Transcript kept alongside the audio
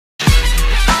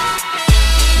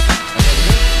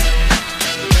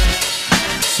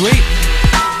Sweet.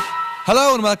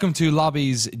 Hello and welcome to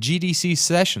Lobby's GDC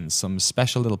Sessions, some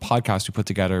special little podcast we put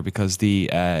together because the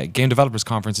Game Developers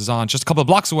Conference is on just a couple of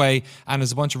blocks away and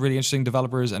there's a bunch of really interesting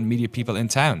developers and media people in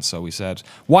town. So we said,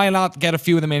 why not get a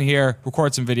few of them in here,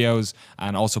 record some videos,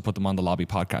 and also put them on the Lobby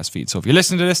podcast feed. So if you're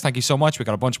listening to this, thank you so much. We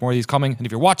got a bunch more of these coming. And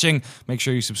if you're watching, make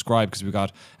sure you subscribe because we've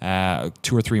got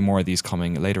 2 or 3 more of these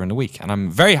coming later in the week. And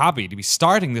I'm very happy to be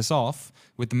starting this off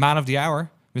with the man of the hour,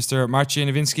 Mr. Marcin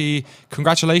Iwinski.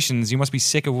 Congratulations. You must be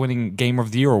sick of winning Game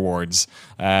of the Year awards.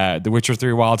 The Witcher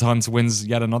 3 Wild Hunt wins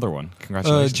yet another one.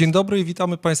 Congratulations. Dzień dobry i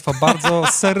witamy Państwa bardzo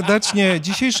serdecznie.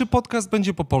 Dzisiejszy podcast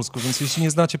będzie po polsku, więc jeśli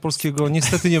nie znacie polskiego,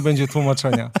 niestety nie będzie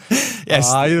tłumaczenia. Yes.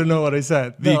 I don't know what I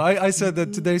said. No, I said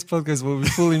that today's podcast will be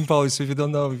full in Polish, so if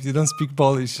you don't speak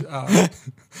Polish,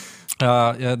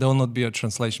 yeah, there will not be a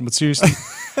translation. But seriously,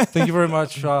 thank you very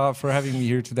much for having me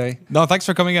here today. No, thanks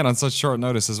for coming in on such short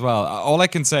notice as well. All I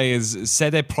can say is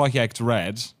CD Projekt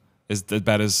Red is the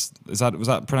bet was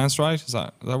that pronounced right? Does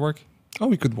that work? Oh,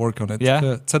 we could work on it.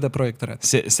 Yeah. CD Projekt Red.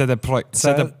 CD Projekt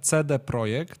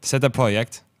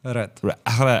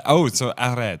Red. Oh, so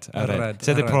Red.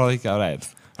 CD Projekt Red.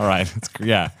 All right.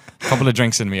 Yeah. A couple of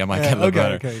drinks in me, I might get a little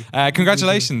better. Okay.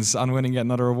 Congratulations on winning yet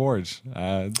another award.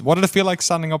 What did it feel like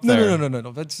standing up there?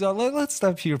 No. Let's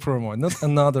stop here for a moment. Not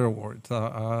another award.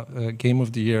 Game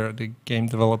of the Year, the Game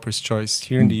Developers' Choice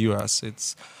here in the US.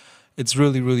 It's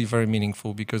really very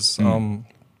meaningful because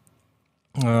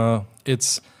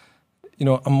it's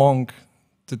among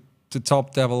the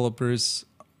top developers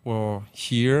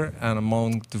here and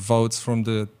among the votes from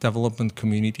the development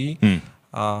community.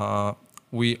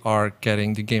 We are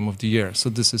getting the Game of the Year. So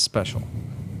this is special.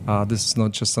 This is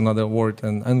not just another award.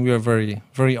 And we are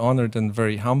very honored and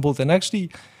very humbled. And actually,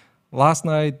 last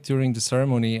night during the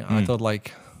ceremony, I thought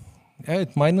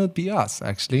it might not be us,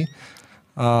 actually.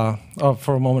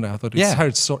 For a moment, I thought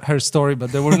it's her story,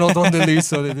 but they were not on the list,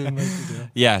 so they didn't make it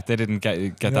there. Yeah, they didn't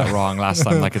get that wrong last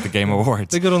time, like at the Game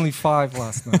Awards. They got only 5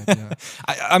 last night, yeah.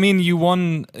 I mean, you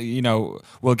won,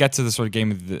 we'll get to the sort of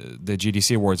Game of the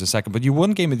GDC Awards in a second, but you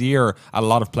won Game of the Year at a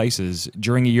lot of places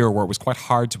during a year where it was quite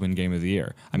hard to win Game of the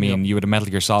Year. I mean, you had a Metal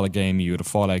Gear Solid game, you had a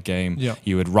Fallout game,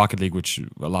 you had Rocket League, which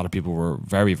a lot of people were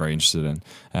very interested in.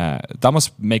 That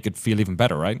must make it feel even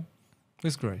better, right?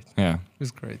 It's great. Yeah.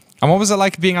 It's great. And what was it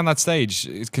like being on that stage?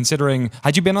 Considering,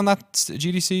 had you been on that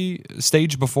GDC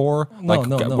stage before?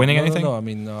 Winning anything? No, I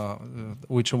mean,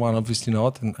 Witcher 1, obviously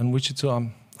not. And Witcher 2,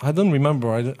 I don't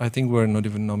remember. I think we're not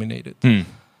even nominated.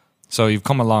 So you've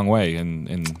come a long way.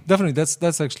 In Definitely.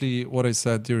 That's actually what I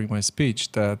said during my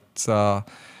speech, that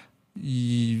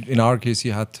in our case,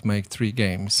 you had to make 3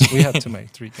 games. We had to make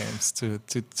 3 games to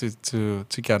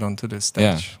get onto this stage.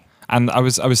 Yeah. And I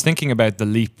was thinking about the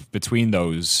leap between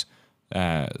those,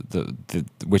 the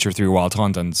Witcher 3 Wild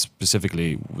Hunt and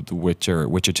specifically the Witcher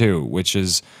 2, which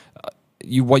is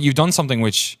you've done something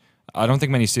which I don't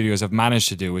think many studios have managed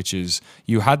to do, which is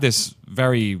you had this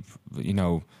very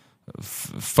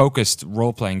focused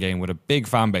role-playing game with a big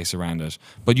fan base around it,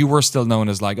 but you were still known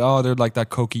as they're like that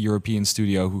cokey European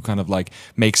studio who kind of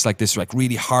makes this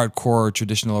really hardcore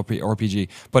traditional RPG,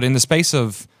 but in the space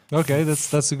of okay,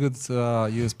 that's a good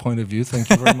US point of view. Thank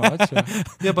you very much.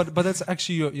 Yeah, but that's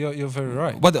actually you're very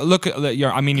right. But look,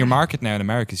 your market now in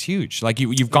America is huge.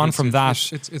 You've gone from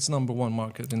that. It's number 1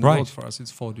 market in the world for us.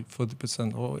 It's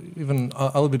 40%, or even a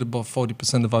little bit above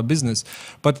 40% of our business.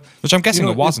 But which I'm guessing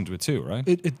it wasn't with 2, right?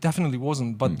 It definitely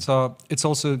wasn't. But it's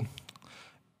also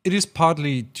is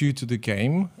partly due to the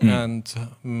game and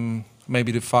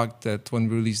maybe the fact that when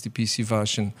we released the PC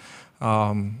version.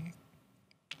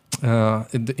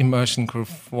 The immersion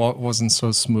curve wasn't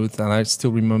so smooth, and I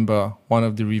still remember one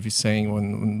of the reviews saying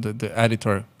when the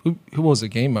editor, who was a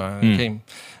gamer and came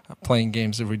playing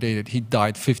games every day, that he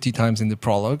died 50 times in the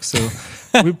prologue. So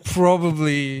we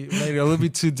probably made it a little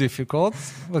bit too difficult.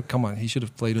 But come on, he should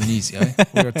have played on easy.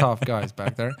 We were tough guys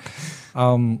back there.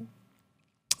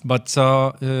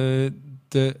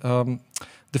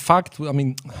 The fact, I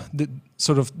mean,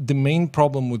 the main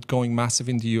problem with going massive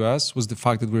in the US was the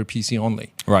fact that we're PC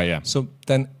only. Right, yeah. So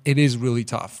then it is really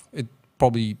tough. It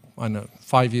probably,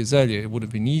 5 years earlier, it would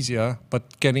have been easier,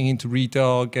 but getting into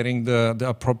retail, getting the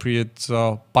appropriate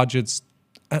budgets,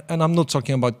 and I'm not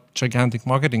talking about gigantic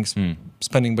marketing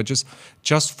spending, but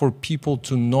just for people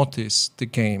to notice the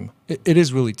game, it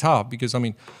is really tough because,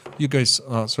 you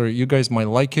guys might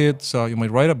like it, you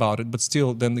might write about it, but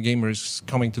still then the gamer is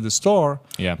coming to the store,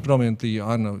 predominantly,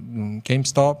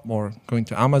 GameStop or going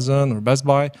to Amazon or Best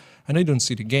Buy, and they don't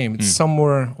see the game. It's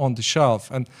somewhere on the shelf.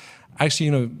 And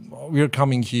actually, we are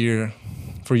coming here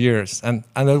for years, and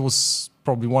that was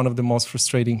probably one of the most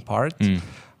frustrating parts.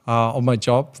 of my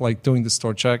job, like doing the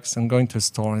store checks and going to a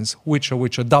store and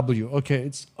Witcher W. Okay,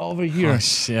 it's over here at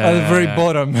the very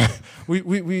bottom.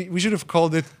 we should have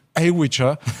called it a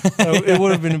Witcher. It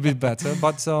would have been a bit better.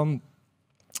 But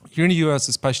here in the US,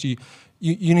 especially,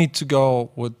 you need to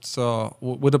go with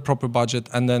a proper budget,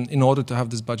 and then in order to have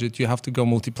this budget, you have to go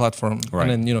multi-platform. Right.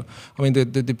 And then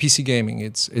the PC gaming,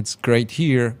 it's great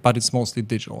here, but it's mostly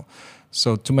digital.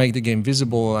 So to make the game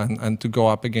visible and to go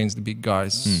up against the big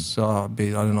guys, I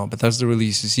don't know, but that's the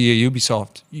releases. EA,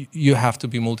 Ubisoft, you have to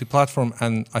be multi-platform,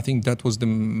 and I think that was the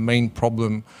main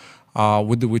problem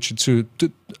with The Witcher 2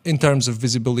 in terms of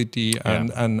visibility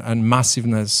and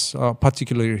massiveness,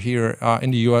 particularly here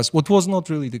in the US, what was not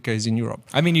really the case in Europe.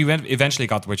 I mean, you eventually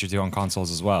got The Witcher 2 on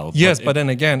consoles as well. Yes, but then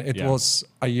again, it was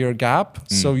a year gap,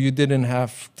 so you didn't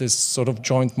have this sort of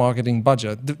joint marketing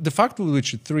budget. The fact that The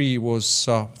Witcher 3 was,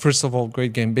 first of all,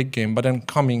 great game, big game, but then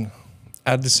coming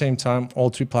at the same time, all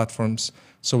three platforms,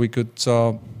 so we could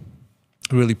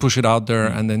really push it out there,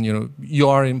 and then you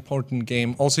are an important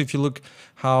game. Also, if you look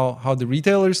how the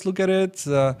retailers look at it,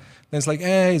 then it's like,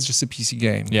 it's just a PC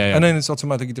game, and then it's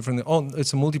automatically different. Oh,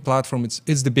 it's a multi-platform.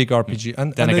 It's the big RPG,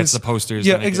 and then it gets the posters.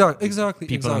 Yeah, exactly.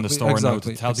 People in the store know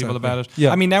to tell people about it.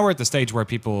 Yeah. I mean, now we're at the stage where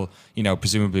people,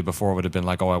 presumably before would have been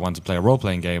like, oh, I want to play a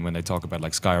role-playing game, when they talk about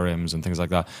like Skyrims and things like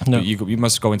that. No. You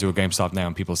must go into a GameStop now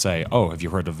and people say, oh, have you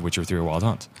heard of Witcher 3 or Wild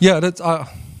Hunt? Yeah, that's.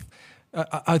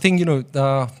 I think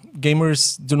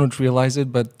gamers do not realize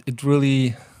it, but it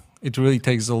really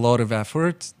takes a lot of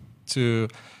effort to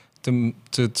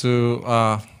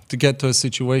get to a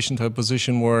situation, to a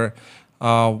position where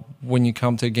when you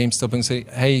come to a GameStop and say,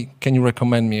 hey, can you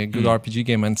recommend me a good RPG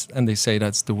game? And they say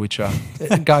that's The Witcher.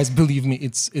 Guys, believe me,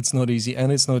 it's not easy,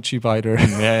 and it's not cheap either.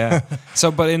 So,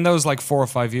 but in those like 4 or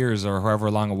 5 years or however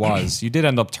long it was, you did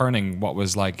end up turning what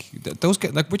was like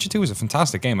Witcher 2 was a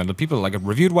fantastic game, and the people like it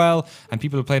reviewed well, and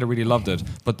people who played it really loved it.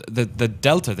 But the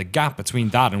delta, the gap between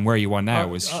that and where you are now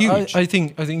was huge. I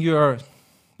think you're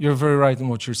very right in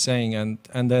what you're saying, and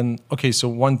then okay, so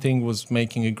one thing was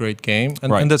making a great game,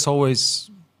 and that's always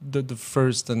the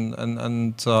first and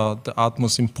the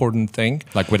utmost important thing.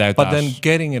 Like without but that, then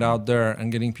getting it out there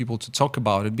and getting people to talk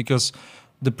about it, because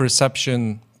the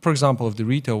perception, for example, of the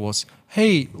retail was,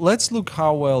 hey, let's look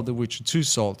how well The Witcher 2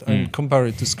 sold and compare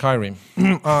it to Skyrim.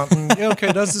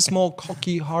 Okay, that's a small,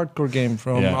 cocky, hardcore game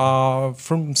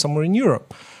from somewhere in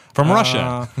Europe. From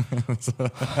Russia.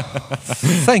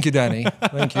 Thank you, Danny.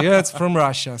 Thank you. Yeah, it's from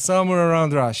Russia, somewhere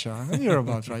around Russia. You're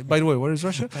about right. By the way, where is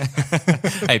Russia?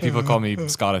 Hey, people call me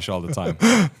Scottish all the time.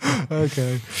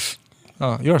 Okay.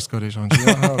 Oh, you're Scottish, aren't you?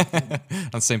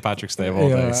 On St. Patrick's Day of all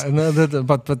days.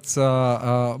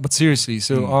 But seriously,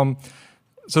 so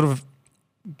sort of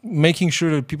making sure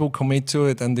that people commit to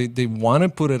it and they want to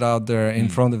put it out there in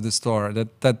front of the store,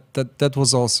 that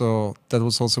was also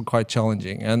quite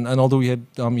challenging, and although we had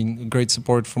great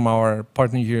support from our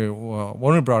partner here,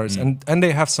 Warner Brothers, and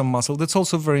they have some muscle, that's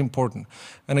also very important.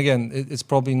 And again, it's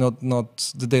probably not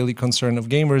the daily concern of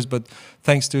gamers, but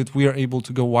thanks to it we are able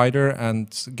to go wider and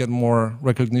get more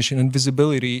recognition and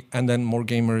visibility, and then more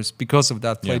gamers because of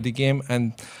that play the game,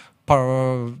 and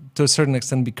to a certain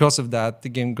extent, because of that, the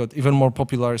game got even more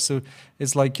popular. So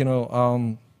it's like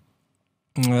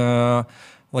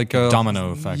like a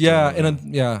domino effect. Yeah,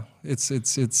 it's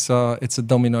a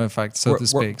domino effect, so to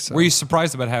speak. So. Were you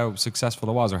surprised about how successful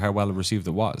it was, or how well received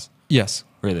it was? Yes.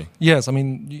 Really? Yes. I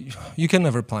mean, you can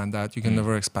never plan that. You can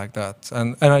never expect that,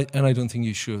 and I don't think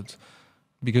you should,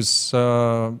 because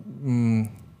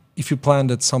if you plan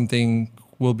that something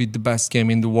will be the best game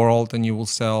in the world and you will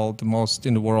sell the most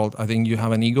in the world, I think you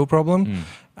have an ego problem.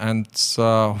 And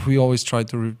we always try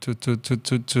to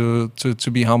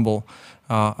be humble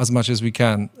as much as we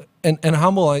can. And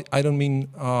humble, I don't mean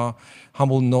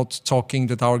humble not talking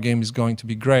that our game is going to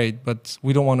be great, but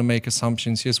we don't want to make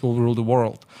assumptions. Yes, we'll rule the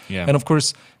world. Yeah. And of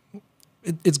course,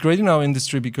 it's great in our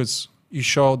industry because you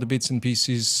show the bits and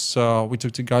pieces. We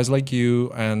talk to guys like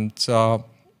you, and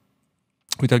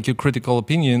we take your critical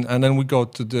opinion, and then we go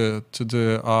to the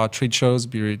trade shows,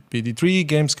 be it BD3,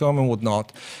 Gamescom, and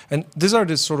whatnot. And these are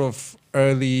the sort of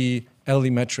early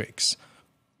metrics.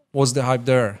 Was the hype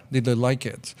there? Did they like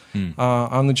it?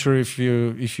 I'm not sure if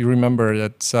you remember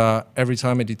that every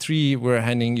time at E3 we're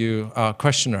handing you a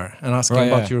questionnaire and asking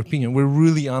about your opinion. We're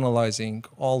really analyzing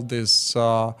all these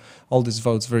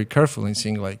votes very carefully and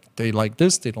seeing like they like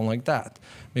this, they don't like that.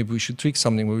 Maybe we should tweak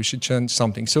something, maybe we should change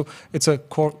something. So it's a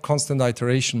constant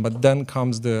iteration, but then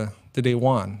comes the day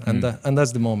one, and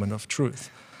that's the moment of truth.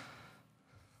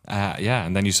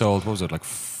 And then you sold, what was it, like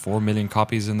 4 million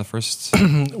copies in the first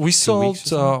we sold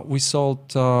 6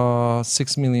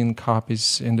 million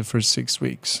copies in the first 6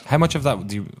 weeks. How much of that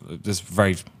do you, this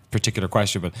very particular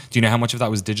question, but do you know how much of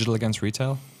that was digital against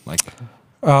retail? Like,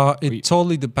 it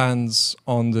totally depends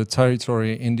on the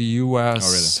territory. In the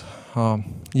US, Oh, really?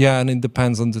 yeah, and it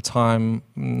depends on the time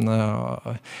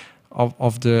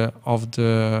of the.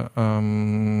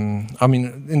 I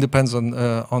mean, it depends on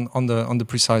the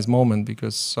precise moment,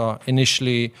 because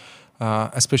initially,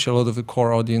 especially a lot of the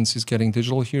core audience is getting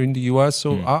digital here in the US.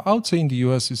 So I would say in the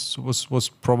US was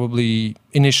probably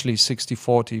initially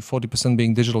 60-40, 40%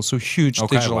 being digital. So huge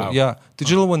digital. Wow. Yeah,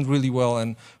 digital went really well.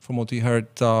 And from what we heard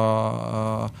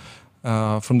from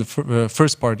the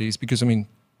first parties, because I mean,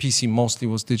 PC mostly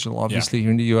was digital, obviously, here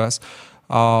in the US,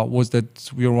 was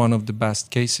that we are one of the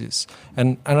best cases.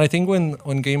 And I think when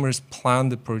gamers plan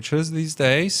the purchase these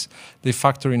days, they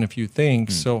factor in a few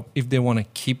things. So if they want to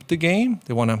keep the game,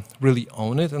 they want to really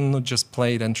own it and not just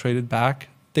play it and trade it back,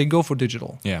 they go for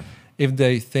digital. Yeah. If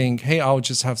they think, hey, I'll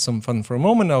just have some fun for a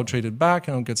moment, I'll trade it back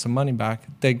and I'll get some money back,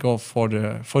 they go for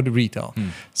the retail.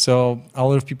 So a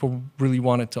lot of people really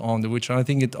wanted to own The Witcher. I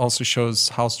think it also shows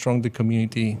how strong the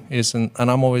community is, and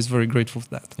I'm always very grateful for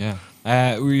that.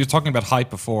 Yeah. We were talking about hype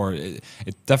before.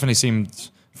 It definitely seemed,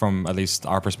 from at least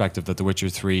our perspective, that The Witcher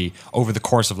 3, over the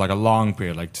course of like a long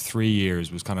period, like 3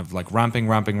 years, was kind of like ramping,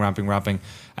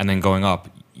 and then going up.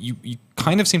 You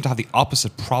kind of seem to have the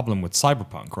opposite problem with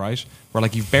Cyberpunk, right? Where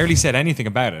like you've barely said anything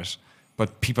about it,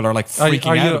 but people are like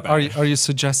freaking out about it. Are you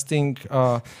suggesting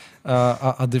a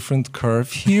different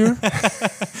curve here?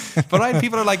 But right,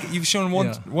 people are like, you've shown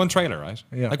one trailer, right?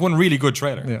 Yeah. Like one really good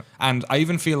trailer. Yeah. And I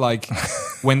even feel like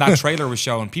when that trailer was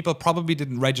shown, people probably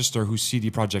didn't register who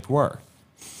CD Projekt were.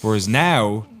 Whereas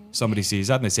now, somebody sees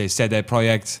that and they say CD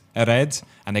Projekt Red,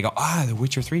 and they go, The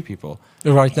Witcher 3 people.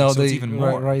 Right now, so it's even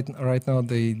more. Right now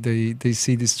they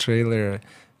see this trailer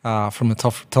from a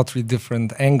totally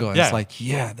different angle. Yeah. It's like,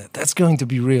 that's going to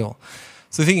be real.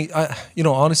 So I think,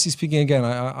 honestly speaking, again,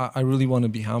 I really want to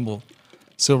be humble.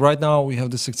 So right now we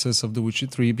have the success of The Witcher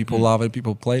 3. People love it.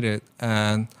 People played it,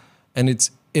 and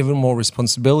it's even more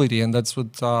responsibility. And that's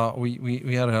what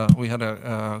we had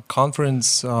a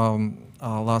conference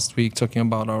last week talking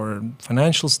about our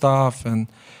financial stuff and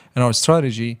our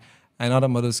strategy. And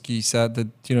Adam Madowski said that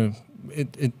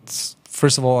it's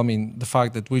first of all, I mean, the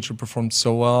fact that Witcher performed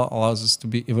so well allows us to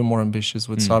be even more ambitious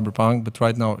with Cyberpunk. But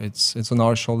right now, it's on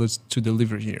our shoulders to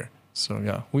deliver here. So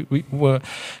yeah, we're,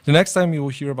 the next time you will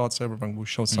hear about Cyberpunk, we'll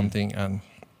show something, and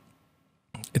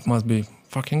it must be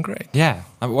fucking great. Yeah.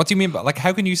 I mean, what do you mean by, like,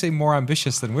 how can you say more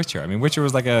ambitious than Witcher? I mean, Witcher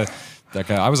was like I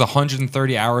was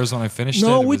 130 hours when I finished it.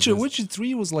 No, Witcher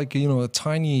 3 was like, a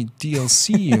tiny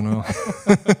DLC, I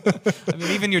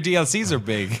mean, even your DLCs are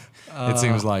big. It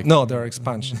seems like. No, there are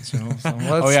expansions, So sorry.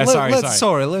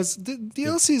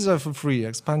 DLCs are for free.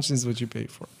 Expansions is what you pay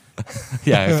for.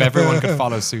 Yeah, if everyone could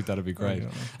follow suit, that'd be great.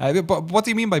 But what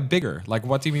do you mean by bigger? Like,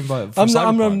 what do you mean by?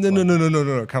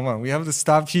 No. Come on, we have to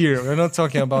stop here. We're not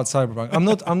talking about Cyberpunk.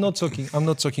 I'm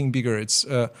not talking bigger. It's.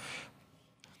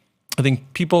 I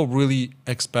think people really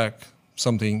expect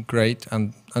something great,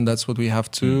 and that's what we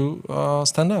have to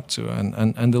stand up to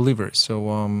and deliver.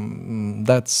 So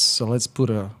so let's put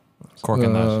a cork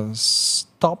in that.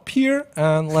 Stop here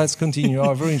and let's continue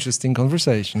our very interesting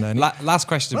conversation. Danny. Last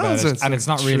question about it, and it's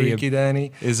not really tricky,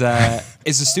 Danny. Is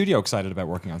the studio excited about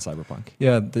working on Cyberpunk?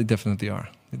 Yeah, they definitely are.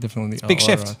 Big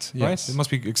shift, yes. Right? It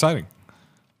must be exciting.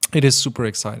 It is super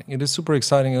exciting. And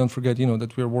don't forget,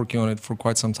 that we're working on it for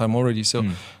quite some time already. So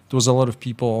there was a lot of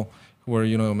people who were,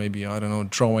 maybe, I don't know,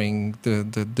 drawing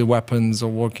the weapons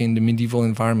or working in the medieval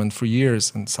environment for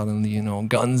years, and suddenly,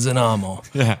 guns and ammo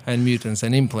and mutants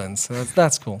and implants. So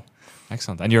that's cool.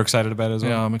 Excellent. And you're excited about it as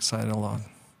well? Yeah, I'm excited a lot.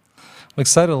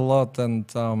 And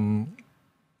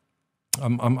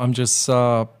I'm just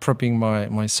prepping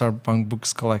my Cyberpunk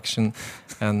books collection,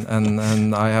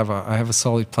 and I have a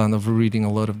solid plan of reading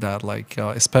a lot of that. Like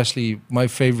especially my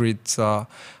favorite, so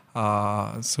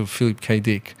Philip K.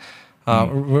 Dick.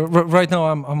 Right now,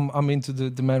 I'm into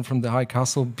the Man from the High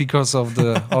Castle because of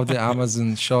the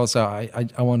Amazon show. So I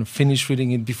want to finish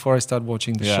reading it before I start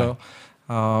watching the show.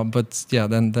 But yeah,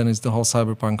 then it's the whole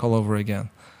Cyberpunk all over again.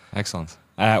 Excellent.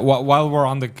 While we're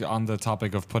on the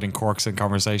topic of putting corks in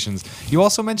conversations, you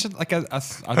also mentioned like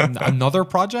another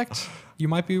project you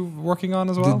might be working on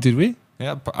as well. Did we?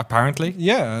 Yeah, apparently.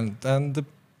 Yeah, and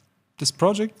this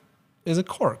project is a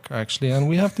cork actually, and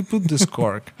we have to put this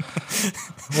cork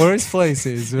where its place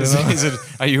is. Is it?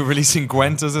 Are you releasing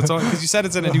Gwent as its own? Because you said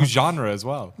it's in a new genre as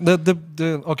well. The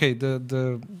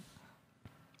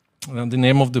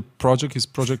name of the project is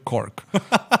Projekt Cork.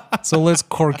 So let's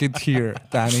cork it here,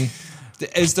 Danny.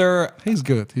 Is there? He's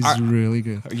good. He's really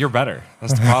good. You're better.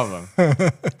 That's the problem.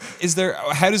 Is there?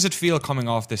 How does it feel coming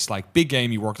off this like big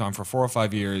game you worked on for 4 or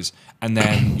 5 years, and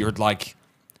then you're like,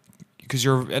 because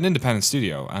you're an independent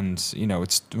studio, and you know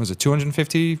was it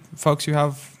 250 folks you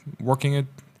have working at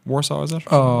Warsaw? Is it?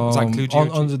 Does that include you?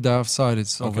 On the dev side,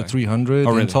 it's over 300. Oh,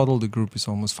 really? In total, the group is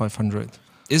almost 500.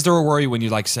 Is there a worry when you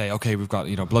like say, okay, we've got,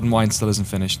 you know, Blood and Wine still isn't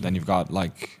finished, and then you've got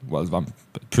like, well,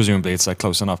 presumably it's like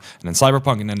close enough, and then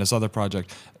Cyberpunk, and then this other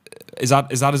project. Is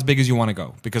that as big as you want to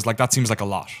go? Because like that seems like a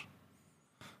lot.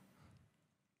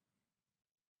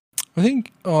 I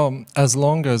think as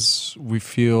long as we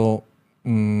feel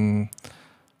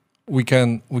we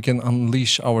can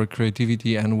unleash our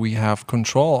creativity and we have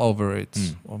control over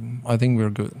it, I think we're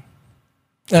good.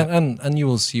 And you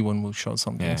will see when we'll show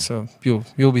something. Yeah. So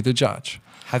you'll be the judge.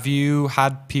 Have you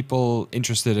had people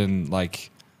interested in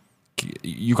like,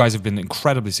 you guys have been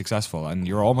incredibly successful and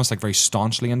you're almost like very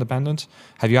staunchly independent.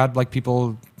 Have you had like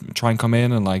people try and come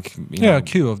in and like, you know, a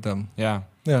queue of them. Yeah.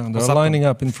 Yeah, they're lining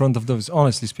up in front of those,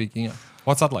 honestly speaking. Yeah.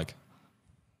 What's that like?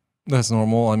 That's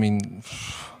normal. I mean,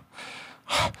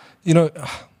 you know,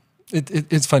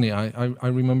 it's funny. I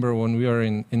remember when we were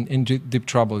in deep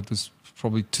trouble, it was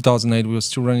probably 2008, we were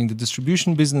still running the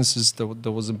distribution businesses. There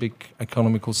was a big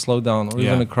economical slowdown or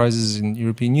even a crisis in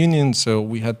European Union, so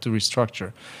we had to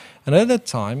restructure. And at that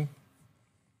time,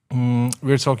 we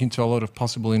were talking to a lot of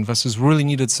possible investors who really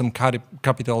needed some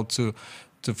capital to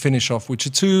finish off Witcher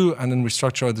 2 and then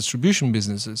restructure our distribution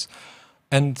businesses.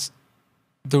 And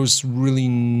there was really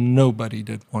nobody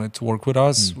that wanted to work with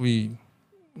us. We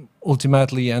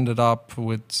ultimately ended up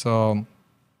with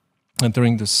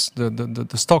entering the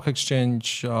stock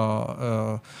exchange,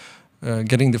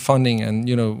 getting the funding, and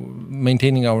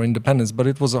maintaining our independence. But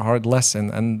it was a hard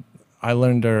lesson, and I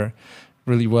learned there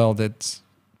really well that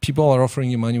people are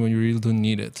offering you money when you really don't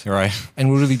need it. Right.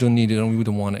 And we really don't need it, and we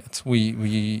don't want it. We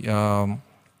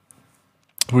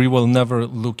were never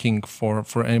looking for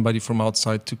anybody from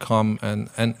outside to come and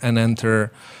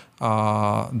enter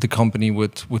the company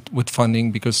with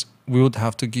funding, because we would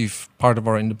have to give part of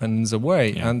our independence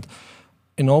away. Yeah. And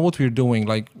in all what we're doing,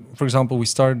 like, for example, we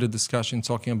started the discussion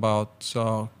talking about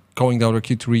going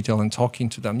directly to retail and talking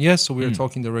to them. Yes, so we are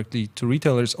talking directly to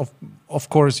retailers. Of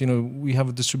course, we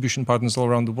have distribution partners all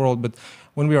around the world, but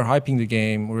when we are hyping the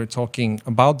game, we're talking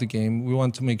about the game, we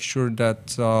want to make sure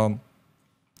that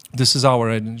this is our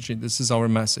energy, this is our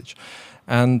message.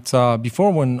 And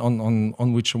before, when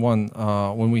on Witcher 1,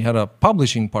 when we had a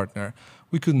publishing partner,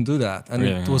 we couldn't do that. And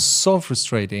it was so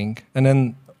frustrating. And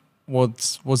then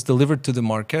what was delivered to the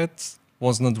market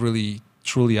was not really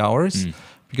truly ours.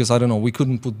 Because, I don't know, we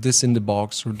couldn't put this in the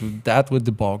box or do that with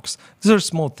the box. These are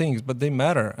small things, but they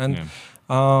matter. And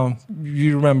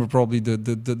you remember probably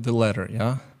the letter,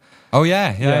 yeah? Oh,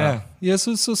 yeah. Yeah,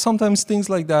 so sometimes things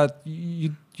like that,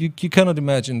 you cannot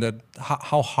imagine that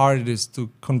how hard it is to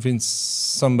convince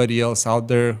somebody else out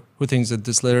there who thinks that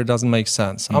this letter doesn't make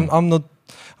sense.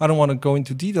 I don't want to go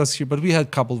into details here, but we had a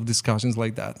couple of discussions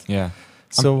like that. Yeah.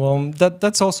 So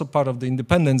that's also part of the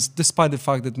independence, despite the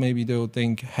fact that maybe they'll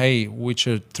think, hey,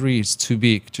 Witcher 3 is too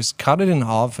big. Just cut it in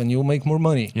half and you'll make more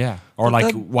money. Yeah. Or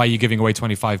like, why are you giving away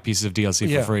 25 pieces of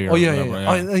DLC for free? Or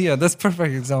whatever, yeah, that's a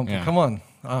perfect example. Yeah. Come on.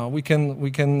 We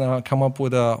can come up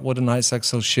with a nice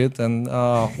Excel sheet, and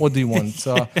what do you want?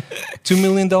 $2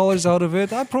 million out of it?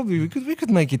 We could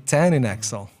make it 10 in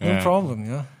Excel. No problem.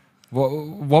 Yeah.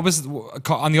 What was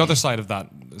on the other side of that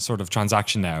sort of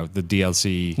transaction now? The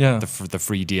DLC, the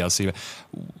free DLC.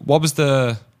 What was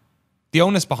the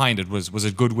onus behind it? Was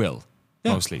it goodwill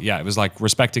mostly? Yeah, it was like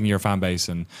respecting your fan base.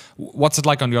 And what's it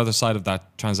like on the other side of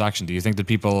that transaction? Do you think that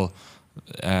people?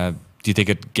 Do you think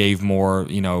it gave more,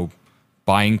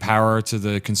 buying power to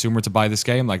the consumer to buy this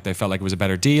game? Like they felt like it was a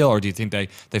better deal, or do you think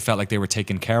they felt like they were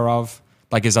taken care of?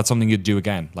 Like, is that something you'd do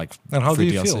again? Like, and how do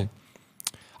you DLC? feel?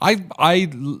 I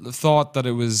thought that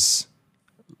it was,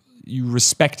 you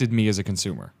respected me as a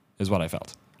consumer, is what I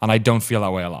felt. And I don't feel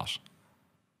that way a lot.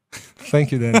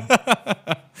 Thank you, Danny.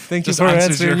 Thank you for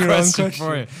answering your own question.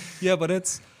 For you. Yeah, but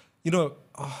it's,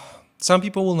 some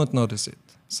people will not notice it.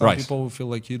 Some people will feel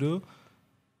like you do.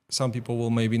 Some people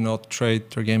will maybe not trade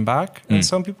their game back. And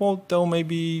some people, they'll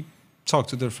maybe talk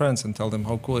to their friends and tell them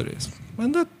how cool it is.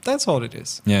 And that's all it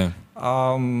is. Yeah.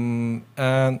 And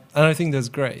I think that's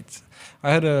great. I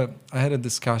had a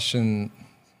discussion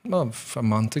a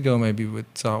month ago maybe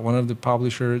with one of the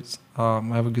publishers. I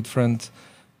have a good friend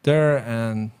there,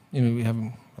 and we have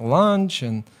a lunch,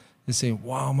 and they say,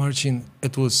 "Wow, Marcin,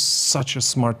 it was such a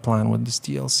smart plan with these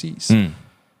DLCs." And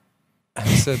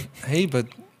I said, "Hey, but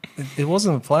it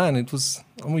wasn't a plan. It was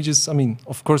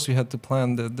of course we had to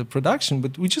plan the production,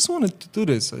 but we just wanted to do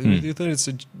this. We thought it's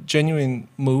a genuine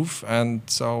move, and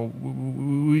so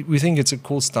we think it's a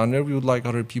cool standard. We would like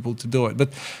other people to do it, but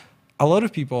a lot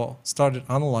of people started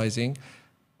analyzing,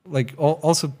 like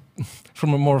also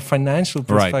from a more financial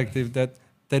perspective,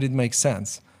 that it makes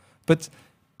sense. But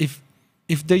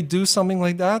if they do something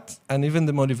like that, and even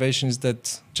the motivation is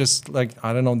that just like,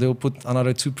 I don't know, they'll put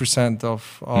another 2%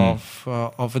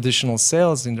 of additional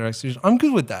sales in their execution, I'm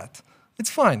good with that. It's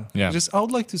fine. Yeah. I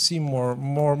would like to see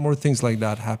more things like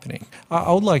that happening.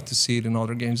 I would like to see it in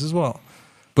other games as well.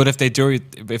 But if they do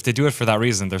it for that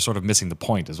reason, they're sort of missing the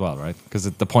point as well, right? Because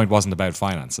the point wasn't about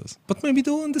finances. But maybe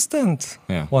they'll understand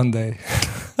one day.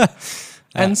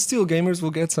 And still, gamers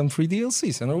will get some free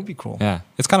DLCs, and it'll be cool. Yeah,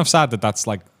 it's kind of sad that that's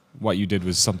like what you did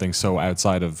was something so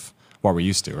outside of what we're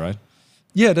used to, right?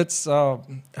 Yeah, that's. I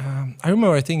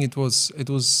remember. I think it was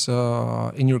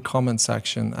in your comment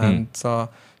section, and so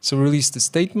we released a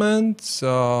statement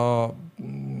saying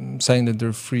that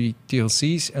they're free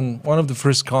DLCs, and one of the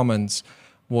first comments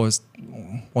was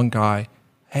one guy.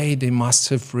 Hey, they must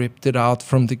have ripped it out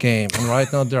from the game, and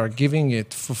right now they are giving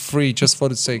it for free just for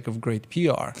the sake of great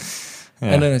PR.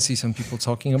 Yeah. And then I see some people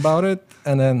talking about it,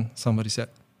 and then somebody said,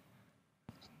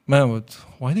 "Man, but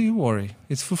why do you worry?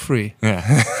 It's for free."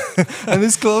 Yeah. And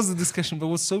this closed the discussion, but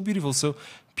it was so beautiful. So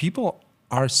people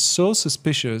are so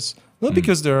suspicious, not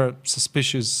because they're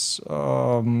suspicious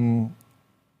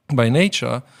by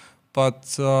nature,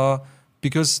 but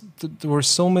because there were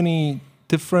so many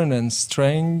different and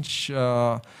strange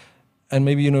and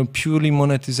maybe purely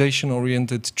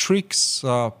monetization-oriented tricks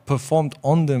performed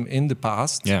on them in the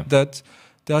past that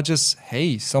they are just,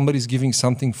 hey, somebody's giving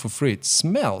something for free. It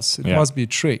smells. It must be a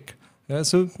trick. Yeah,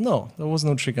 so no, there was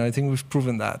no trick. And I think we've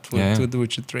proven that with The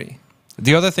Witcher 3.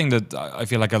 The other thing that I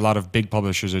feel like a lot of big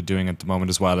publishers are doing at the moment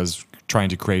as well is trying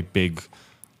to create big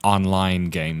online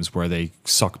games where they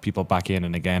suck people back in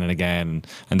and again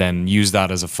and then use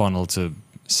that as a funnel to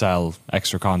sell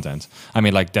extra content. I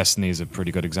mean, like Destiny is a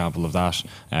pretty good example of that.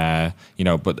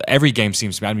 But every game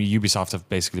seems to be. I mean, Ubisoft have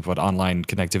basically put online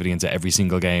connectivity into every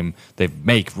single game they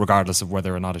make, regardless of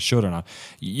whether or not it should or not.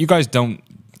 You guys don't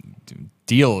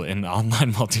deal in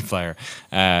online multiplayer.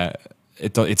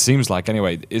 It seems like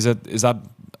anyway. Is that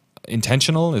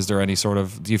intentional? Is there any sort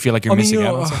of? Do you feel like you're missing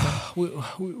out on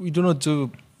something? We do not do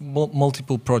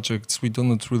multiple projects. We do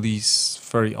not release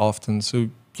very often. So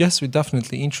yes, we're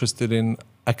definitely interested in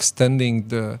extending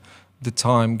the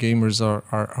time gamers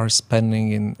are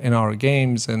spending in our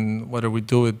games, and whether we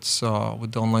do it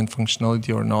with the online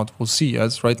functionality or not, we'll see.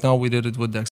 As right now we did it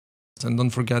with the and don't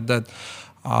forget that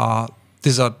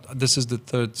this is the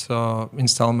third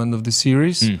installment of the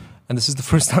series, and this is the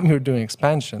first time we're doing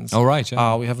expansions. Oh right,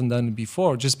 yeah. We haven't done it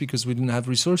before just because we didn't have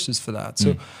resources for that.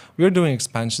 So we're doing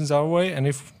expansions our way, and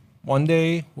if one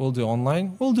day we'll do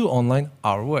online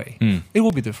our way. It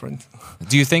will be different.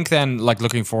 Do you think then, like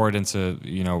looking forward into,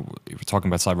 you're talking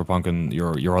about Cyberpunk and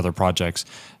your other projects,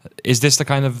 is this the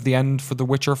kind of the end for The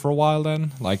Witcher for a while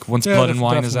then? Like once Blood and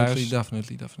Wine is out?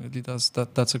 Definitely.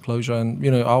 That's a closure. And,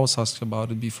 I was asked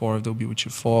about it before if there'll be Witcher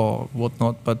 4 or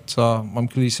whatnot, but I'm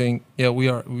clearly saying,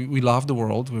 we love the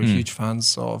world. We're huge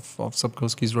fans of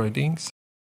Sapkowski's writings.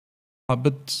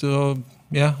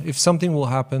 If something will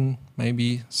happen,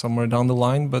 maybe somewhere down the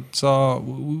line, but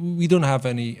we don't have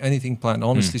anything planned.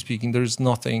 Honestly speaking, there's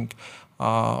nothing we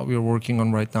are working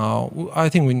on right now. I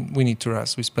think we need to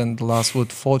rest. We spent the last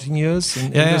 14 years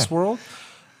in this world.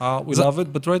 We love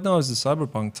it, but right now is the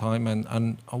Cyberpunk time,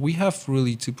 and we have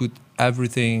really to put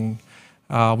everything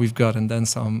we've got and then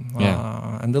some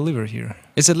and deliver here.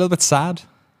 Is it a little bit sad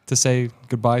to say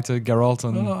goodbye to Geralt?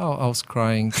 And I was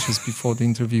crying just before the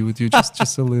interview with you,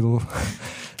 just a little.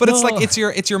 But it's like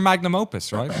it's your magnum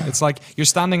opus, right? It's like you're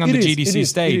standing on the GDC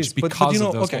stage because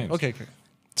of those games. Okay.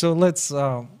 So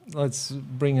let's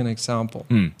bring an example.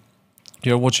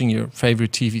 You're watching your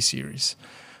favorite TV series,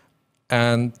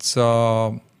 and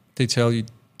they tell you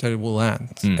that it will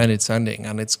end, and it's ending,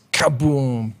 and it's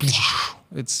kaboom!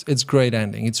 It's great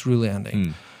ending. It's really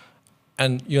ending.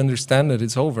 And you understand that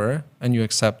it's over, and you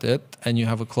accept it, and you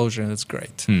have a closure, and it's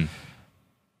great.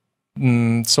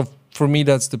 So for me,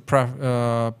 that's the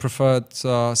preferred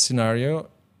scenario.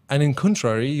 And in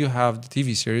contrary, you have the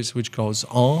TV series, which goes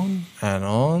on and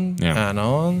on and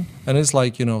on. And it's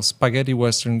like, spaghetti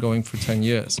Western going for 10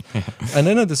 years. And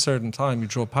then at a certain time, you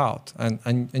drop out,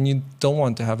 and you don't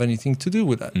want to have anything to do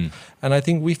with that. And I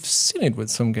think we've seen it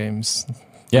with some games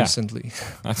recently.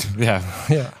 Yeah.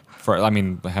 How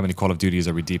many Call of Duties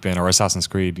are we deep in? Or Assassin's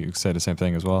Creed, you say the same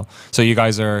thing as well. So you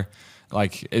guys are,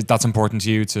 that's important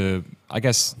to you to, I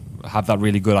guess, have that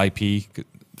really good IP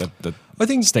that I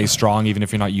think stays strong even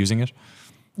if you're not using it?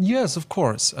 yes, of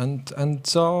course, and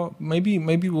maybe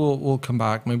we'll come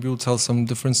back. Maybe we'll tell some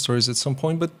different stories at some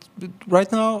point. But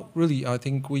right now, really, I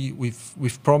think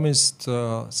we've promised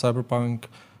Cyberpunk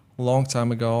a long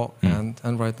time ago,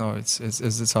 and right now it's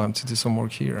the time to do some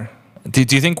work here. Do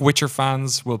you think Witcher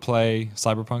fans will play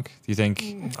Cyberpunk? Do you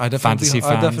think fantasy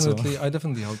fans? I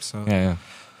definitely hope so. Yeah.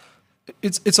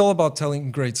 It's all about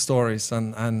telling great stories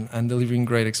and delivering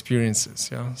great experiences.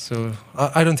 Yeah. So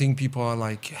I don't think people are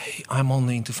like, hey, I'm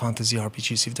only into fantasy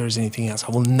RPGs. If there's anything else,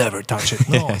 I will never touch it.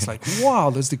 No, it's like,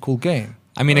 wow, that's the cool game.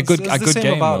 I mean, a good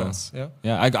game about will, us. Yeah.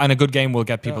 and a good game will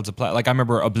get people to play. Like I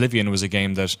remember Oblivion was a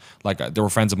game that like there were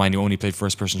friends of mine who only played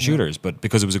first-person shooters, but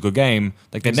because it was a good game,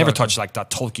 like they never touched like that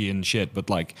Tolkien shit, but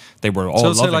like they were all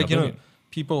loving like Oblivion.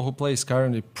 People who play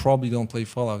Skyrim, they probably don't play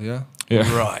Fallout. Yeah.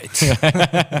 Right.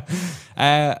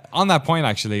 On that point,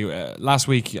 actually, last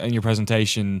week in your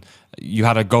presentation, you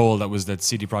had a goal that was that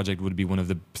CD Projekt would be one of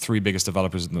the 3 biggest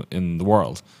developers in the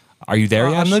world. Are you there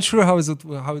yet? I'm not sure how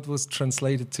it was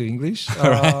translated to English.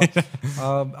 I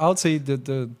would say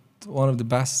that one of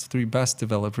the 3 best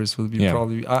developers will be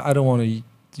probably. I don't want to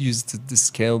use the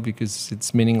scale because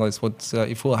it's meaningless. What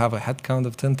if we'll have a headcount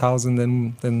of 10,000,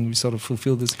 then we sort of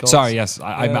fulfill this goal. Sorry, yes,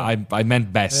 I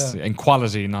meant best in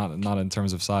quality, not in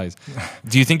terms of size.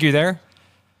 Do you think you're there?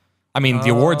 I mean, the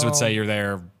awards would say you're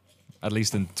there, at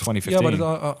least in 2015. Yeah,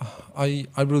 but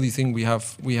I really think we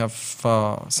have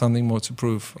something more to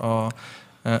prove. And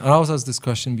I was asked this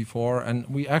question before, and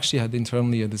we actually had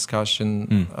internally a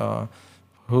discussion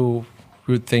who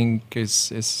we would think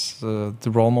is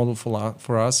the role model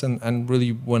for us, and really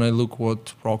when I look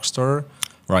what Rockstar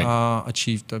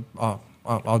achieved, I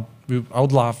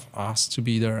would love us to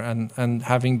be there, and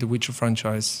having the Witcher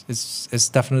franchise is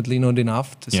definitely not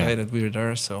enough to say that we're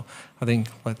there. So I think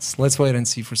let's wait and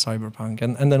see for Cyberpunk,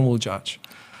 and then we'll judge.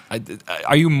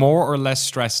 Are you more or less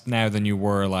stressed now than you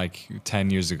were like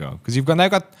 10 years ago? Because you've now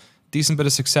got decent bit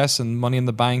of success and money in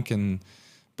the bank,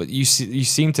 but you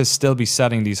seem to still be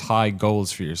setting these high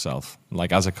goals for yourself,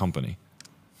 like as a company.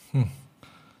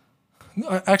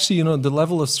 Actually, the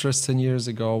level of stress 10 years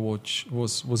ago, which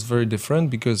was very different,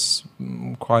 because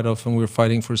quite often we're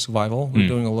fighting for survival. We're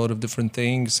doing a lot of different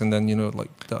things, and then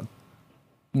like that,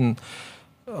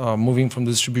 moving from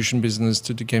the distribution business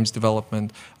to the games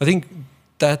development. I think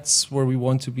that's where we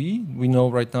want to be. We know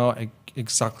right now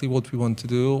exactly what we want to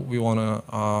do. We want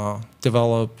to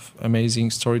develop amazing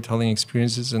storytelling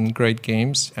experiences and great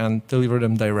games and deliver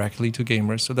them directly to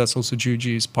gamers. So that's also GOG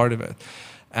is part of it.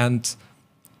 And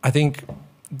I think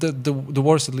the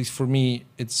worst, at least for me,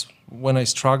 it's when I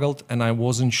struggled and I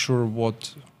wasn't sure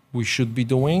what we should be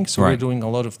doing. So we're doing a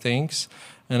lot of things,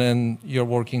 and then you're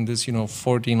working this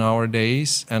 14-hour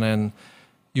days, and then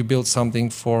you build something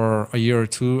for a year or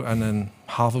two, and then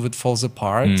half of it falls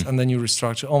apart, and then you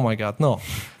restructure. Oh my God, no,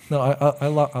 I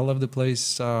love the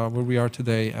place where we are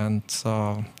today, and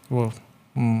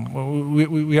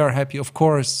we are happy. Of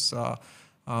course,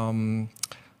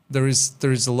 there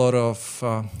is a lot of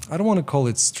I don't want to call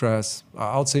it stress.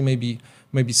 I would say maybe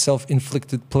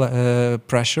self-inflicted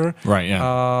pressure. Right.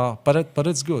 Yeah. But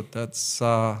it's good. That's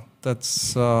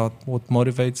what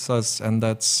motivates us, and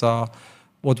that's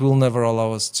what will never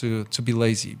allow us to be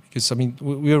lazy. Because I mean,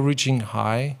 we are reaching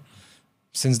high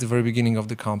since the very beginning of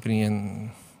the company,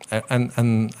 and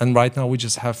right now we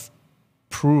just have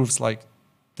proofs like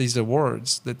these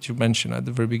awards that you mentioned at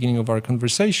the very beginning of our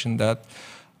conversation that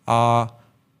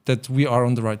we are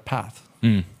on the right path.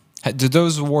 Did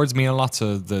those awards mean a lot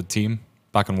to the team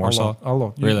back in Warsaw? A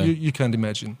lot. Really? You can't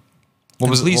imagine.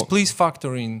 Please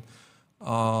factor in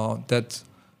that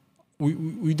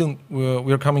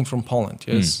we are coming from Poland.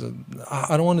 Yes,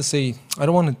 I don't want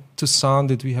it to sound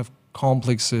that we have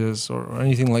complexes or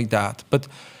anything like that. But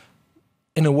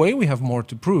in a way, we have more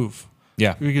to prove.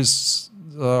 Yeah, because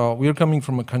we are coming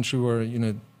from a country where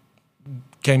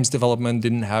games development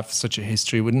didn't have such a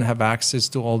history. We didn't have access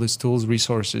to all these tools,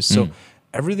 resources. So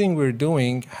everything we're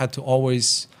doing had to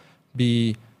always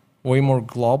be way more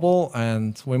global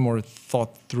and way more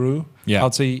thought through. Yeah.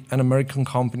 I'd say an American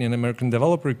company, an American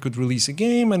developer could release a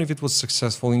game, and if it was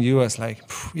successful in the US, like,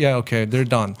 yeah, okay, they're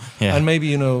done. Yeah. And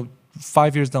maybe,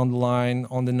 5 years down the line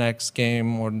on the next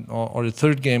game or the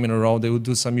third game in a row, they would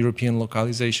do some European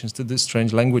localizations to these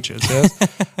strange languages. Yes?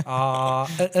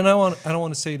 And I don't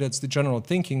want to say that's the general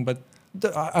thinking, but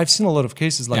I've seen a lot of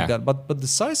cases like that. But the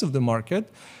size of the market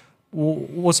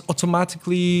was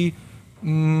automatically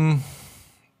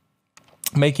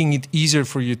making it easier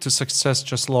for you to success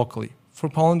just locally. For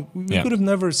Poland, we could have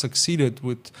never succeeded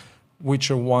with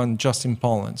Witcher 1 just in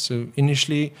Poland. So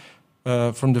initially,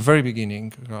 from the very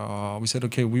beginning, we said,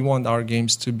 okay, we want our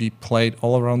games to be played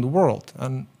all around the world,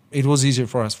 and it was easier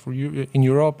for us in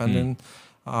Europe, and then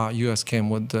US came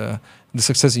with the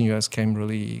success in US came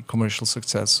really commercial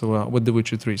success. So with The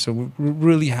Witcher 3, so we're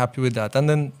really happy with that, and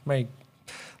then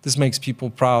this makes people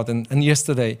proud. And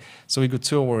yesterday, so we got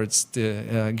 2 awards: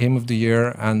 the Game of the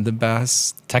Year and the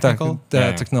best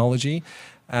technology.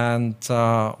 And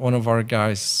one of our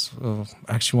guys,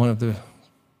 actually one of the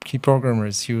key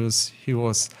programmers, he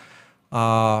was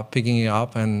picking it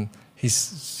up, and he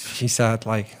said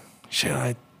like, "Shit,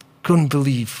 I couldn't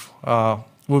believe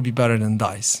we'll be better than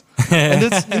DICE." And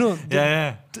that's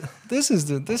this is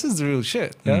the real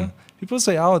shit. Yeah, people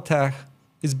say our tech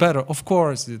is better. Of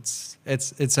course,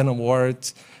 it's an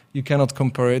award. You cannot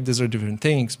compare it. These are different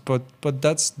things. But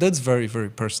that's very, very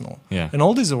personal. Yeah. And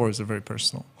all these awards are very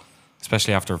personal.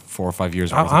 Especially after 4 or 5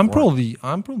 years. I'm probably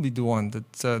the one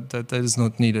that is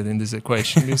not needed in this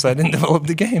equation because I didn't develop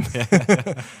the game.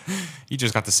 You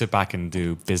just got to sit back and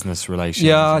do business relations.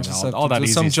 Yeah, I just have all to that do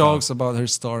easy some stuff. jokes about her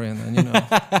story, and then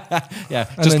yeah,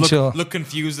 and just then look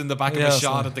confused in the back of Yeah, a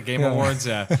shot so- at the Game yeah. Awards.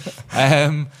 Yeah.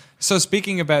 So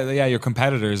speaking about your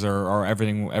competitors or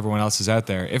everyone else is out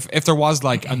there. If there was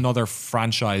like another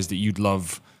franchise that you'd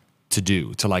love to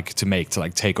do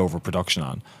to take over production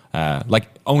on, like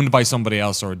owned by somebody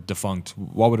else or defunct,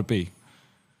 what would it be?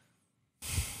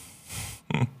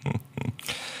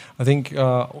 I think,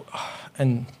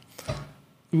 and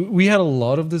we had a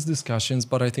lot of these discussions,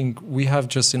 but I think we have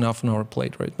just enough on our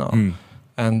plate right now,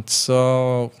 and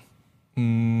so.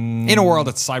 In a world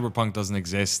that Cyberpunk doesn't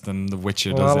exist and The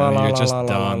Witcher doesn't, you're just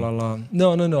done.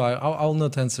 No. I'll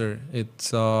not answer it.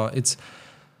 It's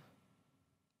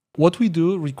what we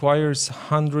do requires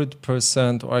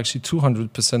 100% or actually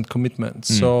 200% commitment.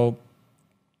 So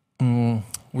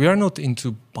we are not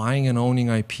into buying and owning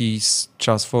IPs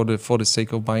just for the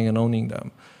sake of buying and owning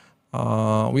them.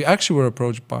 We actually were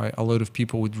approached by a lot of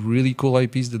people with really cool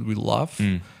IPs that we love.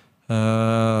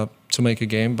 To make a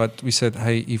game, but we said,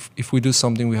 hey, if we do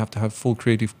something, we have to have full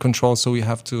creative control, so we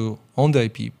have to own the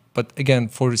IP. But again,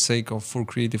 for the sake of full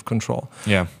creative control.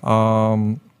 Yeah.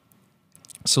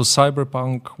 So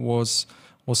Cyberpunk was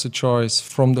a choice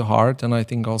from the heart, and I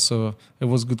think also it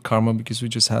was good karma because we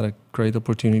just had a great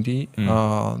opportunity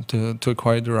to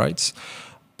acquire the rights.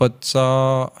 But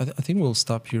I think we'll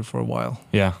stop here for a while.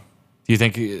 Yeah. Do you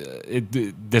think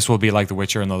this will be like The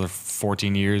Witcher another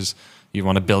 14 years? You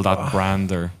want to build that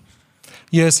brand or?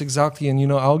 Yes, exactly.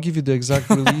 And, I'll give you the exact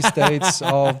release dates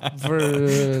of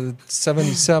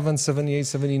 77, 78,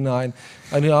 79.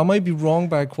 I know I might be wrong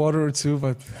by a quarter or two,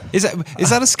 but... Is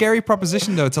that a scary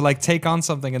proposition, though, to like take on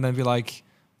something and then be like,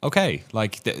 okay,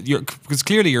 like, because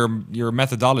clearly your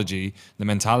methodology, the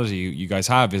mentality you guys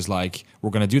have is like,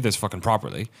 we're going to do this fucking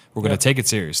properly. We're going to take it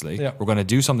seriously. Yeah. We're going to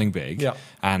do something big. Yeah.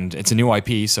 And it's a new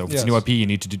IP, so if it's a new IP, you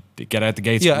need to get out the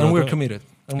gates. Yeah, and we're committed.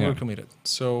 committed. We're committed.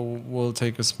 So we'll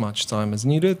take as much time as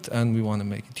needed, and we want to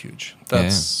make it huge.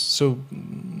 So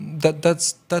that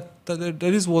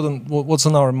is what's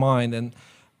on our mind. And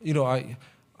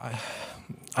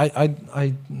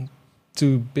I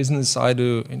do business. I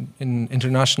do in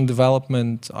international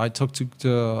development. I talk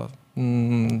to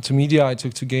media. I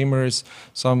talk to gamers.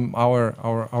 So I'm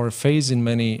our face in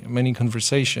many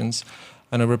conversations,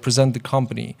 and I represent the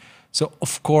company. So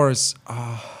of course,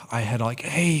 I had like,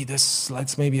 hey,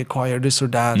 let's maybe acquire this or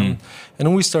that, and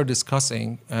then we start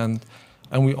discussing, and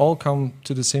we all come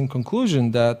to the same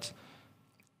conclusion that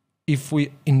if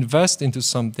we invest into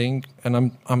something,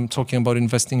 and I'm talking about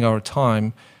investing our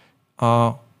time,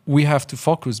 we have to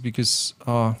focus because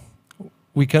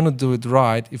we cannot do it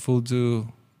right if we'll do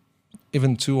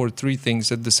even 2 or 3 things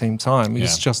at the same time.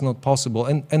 It's just not possible,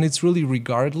 and it's really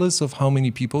regardless of how many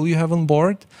people you have on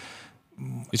board.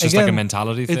 It's just like a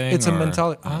mentality thing? It's a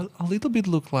mentality. A little bit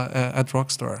look like at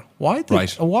Rockstar. Why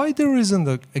there isn't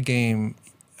a game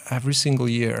every single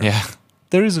year? Yeah.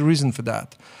 There is a reason for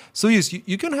that. So yes,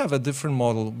 you can have a different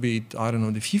model, be it, I don't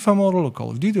know, the FIFA model or Call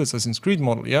of Duty, Assassin's Creed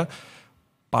model, yeah?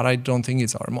 But I don't think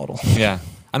it's our model. Yeah.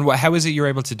 And how is it you're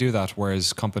able to do that,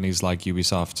 whereas companies like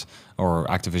Ubisoft or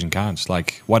Activision can't?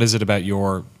 Like, what is it about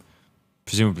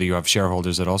presumably you have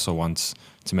shareholders that also want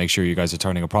to make sure you guys are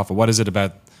turning a profit. What is it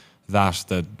about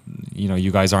that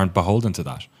you guys aren't beholden to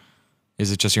that?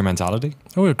 Is it just your mentality?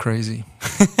 Oh, we're crazy.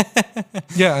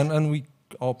 Yeah, and we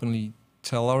openly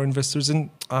tell our investors, and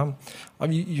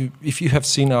if you have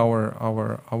seen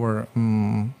our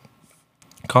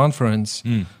conference,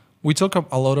 we talk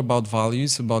a lot about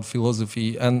values, about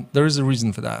philosophy, and there is a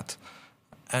reason for that,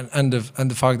 and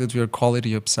the fact that we are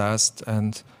quality obsessed,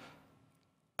 and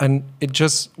it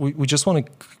just we just want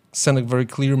to send a very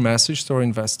clear message to our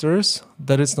investors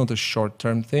that it's not a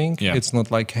short-term thing. Yeah. It's not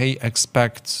like, hey,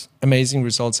 expect amazing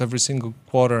results every single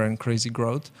quarter and crazy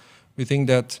growth. We think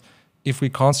that if we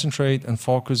concentrate and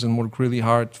focus and work really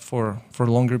hard for a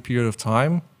longer period of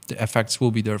time, the effects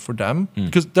will be there for them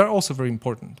because they're also very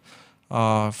important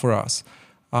for us.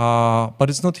 But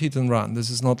it's not hit and run. This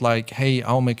is not like, hey,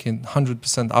 I'll make it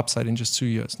 100% upside in just 2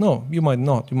 years. No, you might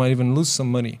not. You might even lose some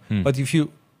money. But if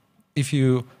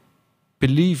you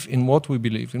believe in what we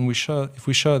believe, and if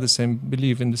we share the same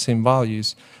belief in the same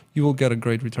values, you will get a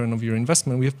great return of your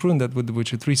investment. We have proven that with The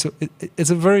Witcher 3. So it's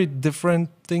a very different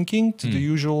thinking to the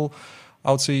usual,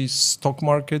 I would say, stock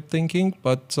market thinking.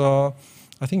 But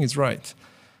I think it's right.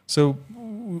 So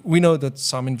we know that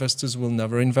some investors will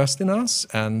never invest in us,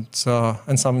 and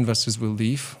some investors will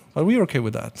leave. But we're okay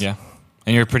with that. Yeah,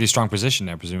 and you're in a pretty strong position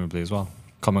there, presumably as well,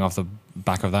 coming off the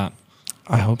back of that.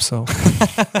 I hope so.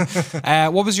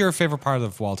 What was your favorite part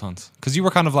of Wild Hunt? Because you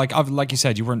were kind of like you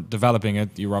said, you weren't developing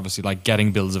it. You were obviously like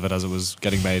getting builds of it as it was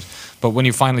getting made. But when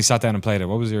you finally sat down and played it,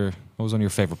 what was one of your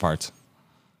favorite parts?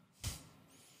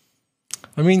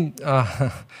 I mean,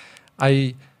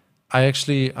 I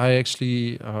actually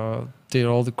did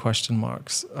all the question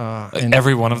marks. And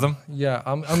every one of them? Yeah,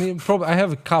 I mean, probably I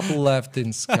have a couple left in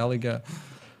Skellige,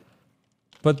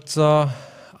 but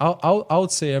I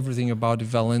would say everything about the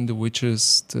Velen, the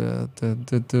Witches,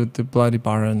 the Bloody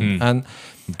Baron, and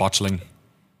botchling.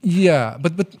 Yeah,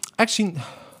 but actually,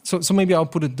 so maybe I'll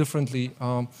put it differently.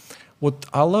 What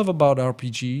I love about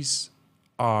RPGs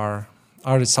are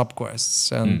the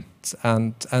subquests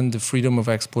and the freedom of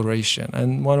exploration.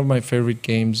 And one of my favorite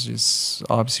games is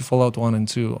obviously Fallout 1 and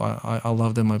 2. I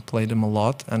love them. I play them a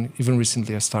lot. And even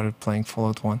recently I started playing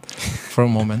Fallout 1 for a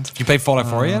moment. You played Fallout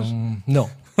 4 yet? No,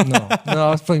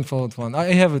 I was playing Fallout 1.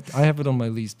 I have it on my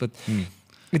list, but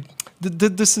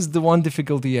this is the one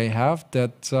difficulty I have,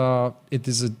 that it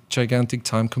is a gigantic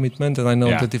time commitment, and I know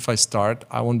that if I start,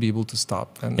 I won't be able to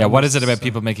stop. And what is it about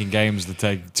people making games that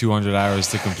take 200 hours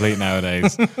to complete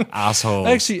nowadays? Assholes.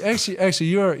 Actually,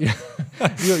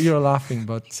 you're laughing,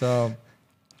 but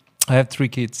I have 3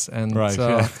 kids, and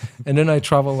and then I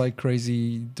travel like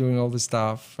crazy doing all the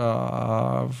stuff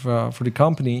for the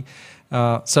company.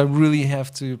 So I really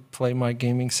have to play my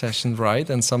gaming session right,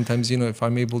 and sometimes, if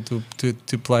I'm able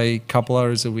to play a couple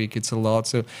hours a week, it's a lot.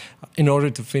 So in order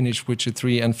to finish Witcher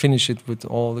 3 and finish it with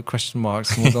all the question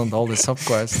marks and with all the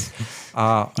subquests,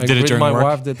 I agreed with my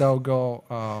wife that I'll go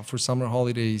for summer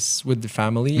holidays with the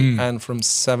family, and from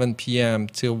 7 p.m.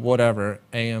 till whatever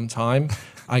a.m. time,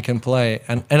 I can play.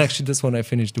 And actually, that's when I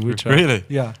finished The Witcher. Really?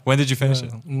 Yeah. When did you finish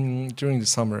it? During the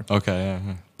summer. Okay,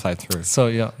 yeah. Play through. So,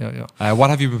 yeah. What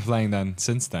have you been playing then,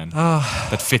 since then?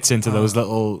 That fits into those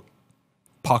little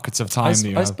pockets of time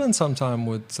I spent some time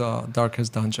with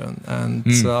Darkest Dungeon. And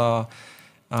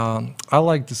I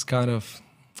like this kind of...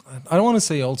 I don't want to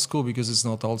say old school because it's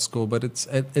not old school, but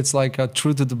it's like a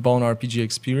true to the bone RPG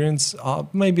experience.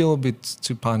 Maybe a little bit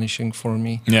too punishing for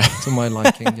me, to my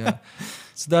liking. Yeah.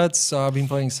 So that's I've been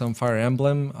playing some Fire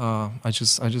Emblem. I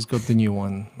just got the new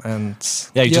one, and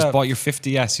you just bought your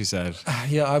 50S. You said.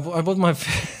 I bought my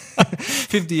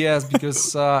 50S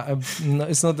because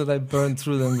it's not that I burned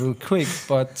through them real quick,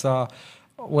 but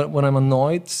when I'm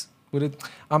annoyed with it,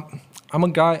 I'm a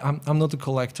guy. I'm not a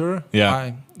collector.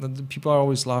 Yeah. The people are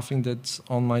always laughing that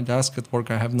on my desk at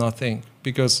work I have nothing,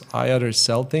 because I either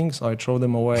sell things or I throw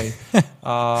them away,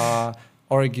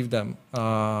 or I give them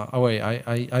away.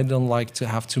 I don't like to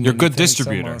have too many. You're a good things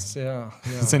distributor. Yeah.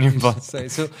 It's in your blood.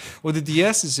 So with the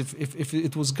DS is if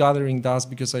it was gathering dust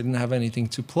because I didn't have anything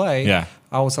to play. Yeah.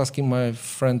 I was asking my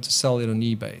friend to sell it on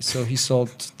eBay. So he sold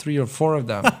 3 or 4 of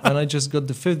them, and I just got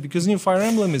the 5th because new Fire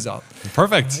Emblem is out.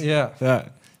 Perfect. Yeah.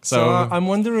 So I'm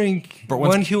wondering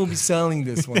when he will be selling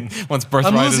this one. Once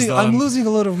Birthright is done. I'm losing a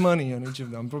lot of money on each of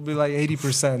them, probably like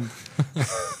 80%.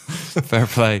 Fair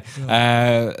play.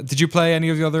 Did you play any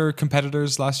of the other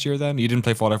competitors last year then? You didn't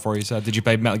play Fallout 4, you said. Did you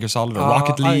play Metal Gear Solid or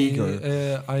Rocket League?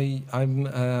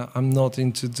 I'm not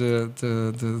into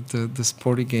the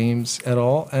sporty games at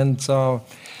all. And the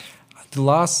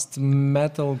last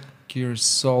Metal Gear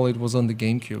Solid was on the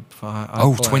GameCube.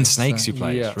 Twin Snakes you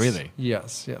played, yes, really?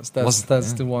 Yes.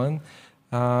 That's the one.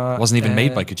 Wasn't even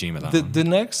made by Kojima, that one. The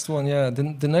next one,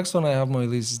 the next one I have on my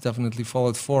list is definitely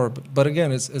Fallout 4. But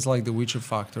again, it's like the Witcher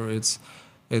factor. It's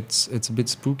a bit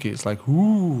spooky. It's like,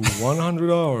 100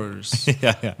 hours.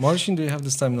 Yeah. Marcin, do you have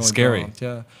this time? No, scary. I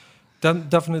don't. Yeah.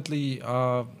 Definitely.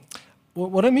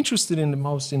 What I'm interested in the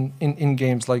most in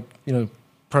games, like,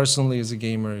 personally as a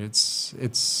gamer, it's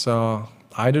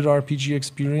either the RPG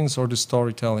experience or the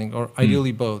storytelling, or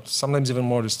ideally both. Sometimes even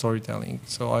more the storytelling.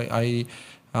 So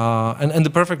And the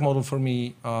perfect model for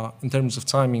me in terms of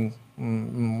timing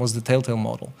was the Telltale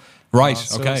model. Right.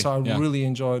 So I Yeah. really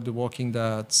enjoyed The Walking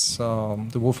Dead,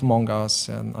 The Wolf Among Us,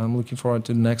 and I'm looking forward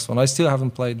to the next one. I still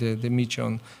haven't played the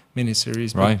Michonne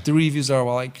miniseries, but Right. the reviews are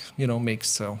like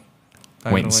mixed. So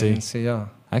I Wait gotta and see. Yeah.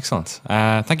 Excellent.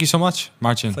 Thank you so much,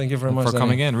 Marcin. Thank you very much, for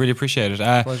coming Danny. in. Really appreciate it.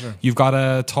 Pleasure. You've got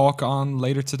a talk on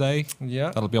later today.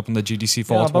 Yeah. That'll be up on the GDC Yeah,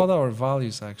 Vault. about our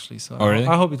values actually. So Oh, really?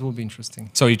 I hope it will be interesting.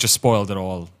 So you just spoiled it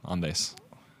all on this.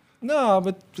 No,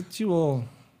 but you will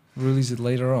release it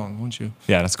later on, won't you?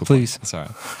 Yeah, that's good. Please. That's all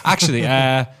right. Actually,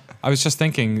 I was just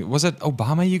thinking, was it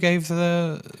Obama you gave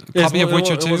the Yes, copy of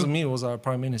Witcher It 2? wasn't me. It was our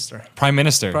Prime Minister. Prime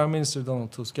Minister Prime Minister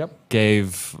Donald Tusk. Yep.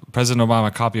 gave President Obama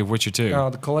a copy of Witcher 2.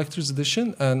 The collector's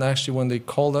edition, and actually when they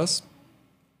called us,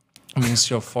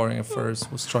 Ministry of Foreign Affairs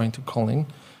was trying to call in,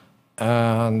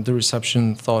 and the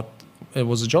reception thought it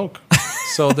was a joke.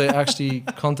 So they actually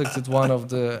contacted one of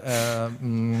the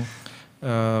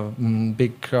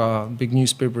big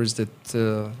newspapers that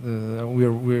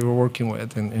we were working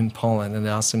with in Poland, and they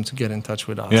asked them to get in touch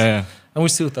with us. Yeah. And we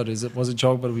still thought it was a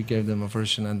joke, but we gave them a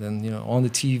version, and then on the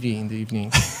TV in the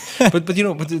evening.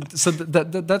 So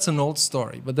that's an old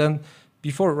story. But then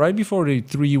right before the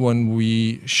 3, when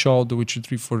we showed The Witcher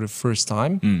 3 for the first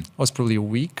time, was probably a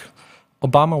week.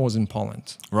 Obama was in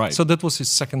Poland, Right. So that was his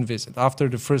second visit. After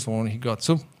the first one he got,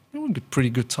 so it was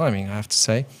pretty good timing, I have to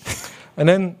say. And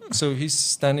then, so he's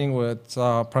standing with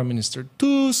Prime Minister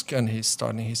Tusk, and he's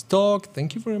starting his talk.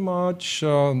 Thank you very much,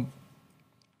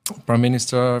 Prime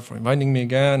Minister, for inviting me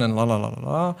again, and la la la la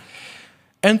la.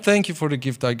 And thank you for the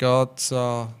gift I got,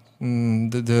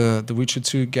 the Witcher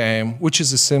 2 game, which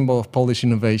is a symbol of Polish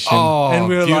innovation. Oh, and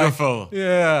we were beautiful. Like,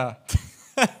 yeah.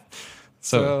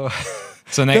 So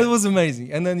That was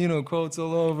amazing. And then, quotes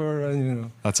all over,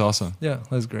 and that's awesome. yeah,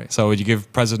 that's great. So would you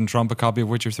give President Trump a copy of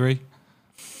Witcher 3?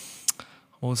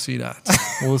 We'll see that.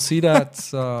 We'll see that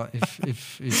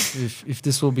if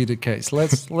this will be the case.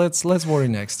 Let's worry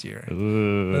next year.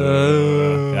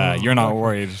 Yeah, you're not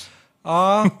worried.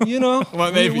 Well,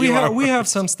 maybe we you are. we have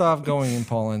some stuff going in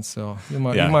Poland, so you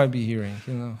might be hearing.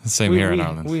 Same here in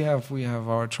Ireland. We have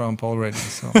our Trump already,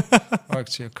 so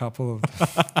actually a couple of.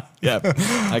 Yeah,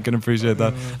 I can appreciate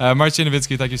that. Marcin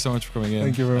Iwinski, thank you so much for coming in.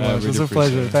 Thank you very much. Really It was a appreciate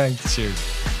pleasure. it. Thanks. Cheers.